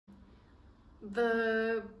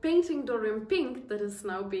The painting Dorian Pink, that is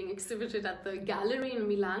now being exhibited at the gallery in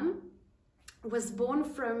Milan, was born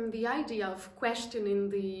from the idea of questioning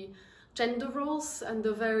the gender roles and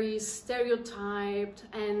the very stereotyped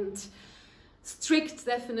and strict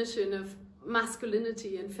definition of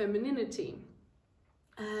masculinity and femininity.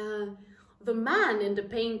 The man in the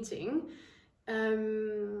painting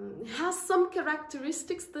has some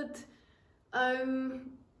characteristics that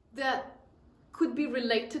could be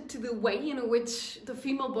related to the way in which the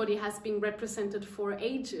female body has been represented for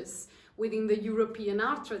ages within the European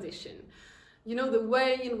art tradition. You know, the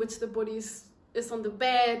way in which the body is on the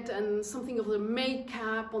bed, and something of the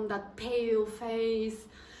makeup on that pale face,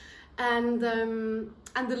 and the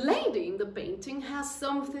lady in the painting has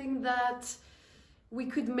something that we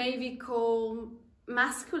could maybe call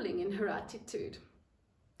masculine in her attitude.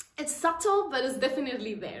 It's subtle, but it's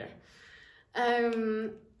definitely there.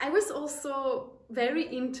 I was also very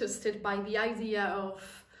interested by the idea of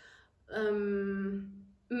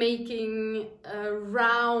making a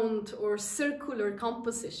round or circular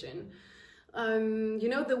composition. You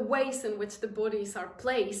know, the ways in which the bodies are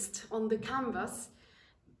placed on the canvas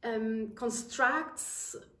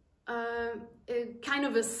constructs a kind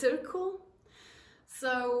of a circle.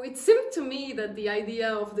 So it seemed to me that the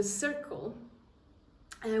idea of the circle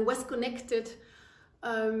was connected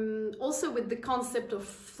also with the concept of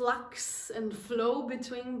flux and flow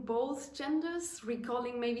between both genders,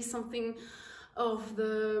 recalling maybe something of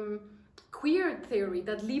the queer theory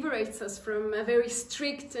that liberates us from a very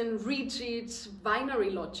strict and rigid binary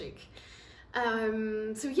logic.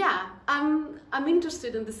 So yeah, I'm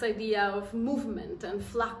interested in this idea of movement and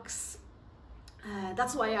flux.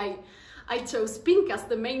 That's why I chose pink as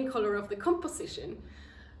the main color of the composition.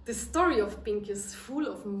 The story of pink is full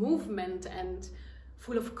of movement and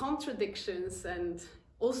full of contradictions and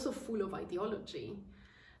also full of ideology.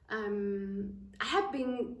 I have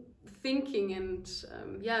been thinking and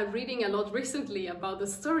reading a lot recently about the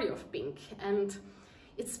story of pink, and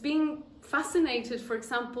it's been fascinated, for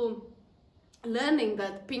example, learning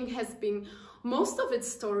that pink has been most of its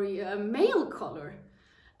story a male color.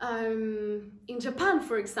 In Japan,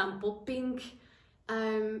 for example, pink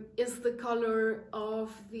is the color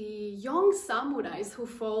of the young samurais who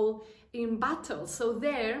fall in battle. So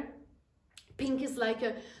there, pink is like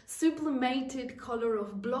a sublimated color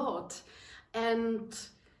of blood and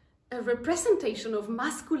a representation of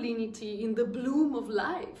masculinity in the bloom of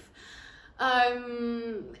life.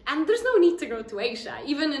 And there's no need to go to Asia.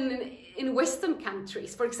 Even in Western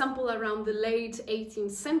countries, for example, around the late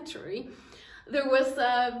 18th century, there was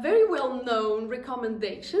a very well-known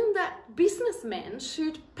recommendation that businessmen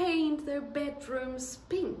should paint their bedrooms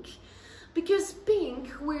pink, because pink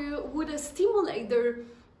would stimulate their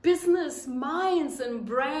business minds and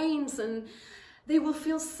brains, and they will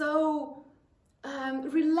feel so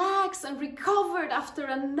relaxed and recovered after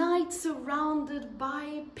a night surrounded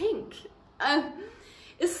by pink.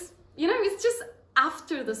 It's just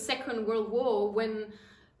after the Second World War when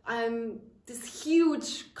these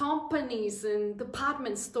huge companies and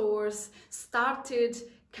department stores started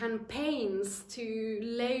campaigns to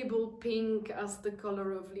label pink as the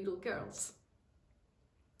color of little girls.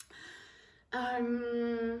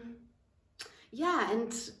 Yeah,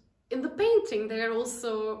 and in the painting there are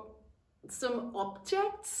also some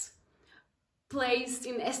objects placed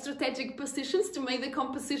in strategic positions to make the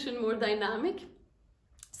composition more dynamic.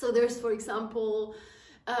 So there's, for example,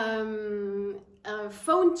 a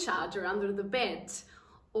phone charger under the bed,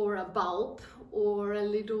 or a bulb, or a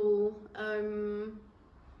little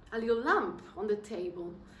lamp on the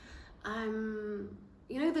table.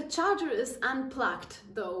 You know, the charger is unplugged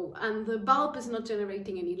though, and the bulb is not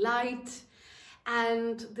generating any light,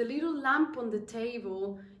 and the little lamp on the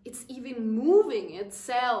table, it's even moving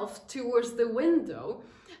itself towards the window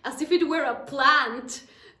as if it were a plant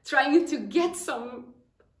trying to get some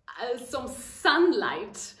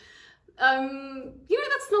sunlight. You know,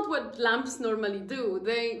 that's not what lamps normally do.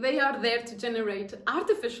 They are there to generate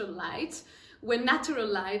artificial light when natural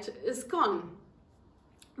light is gone.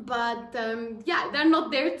 But yeah, they're not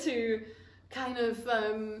there to kind of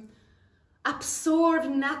absorb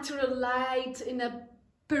natural light in a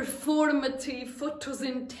performative,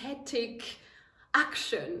 photosynthetic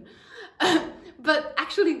action. But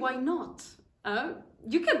actually, why not?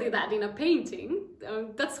 You can do that in a painting.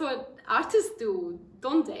 That's what artists do,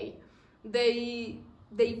 don't they? They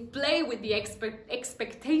play with the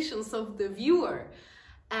expectations of the viewer,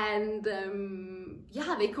 and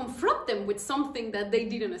yeah, they confront them with something that they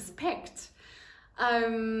didn't expect.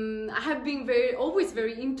 I have been always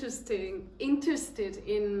very interested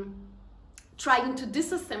in trying to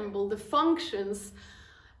disassemble the functions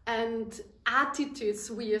and attitudes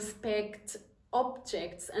we expect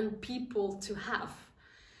objects and people to have.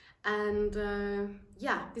 And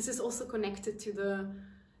yeah, this is also connected to the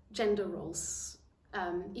gender roles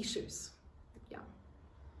issues. Yeah.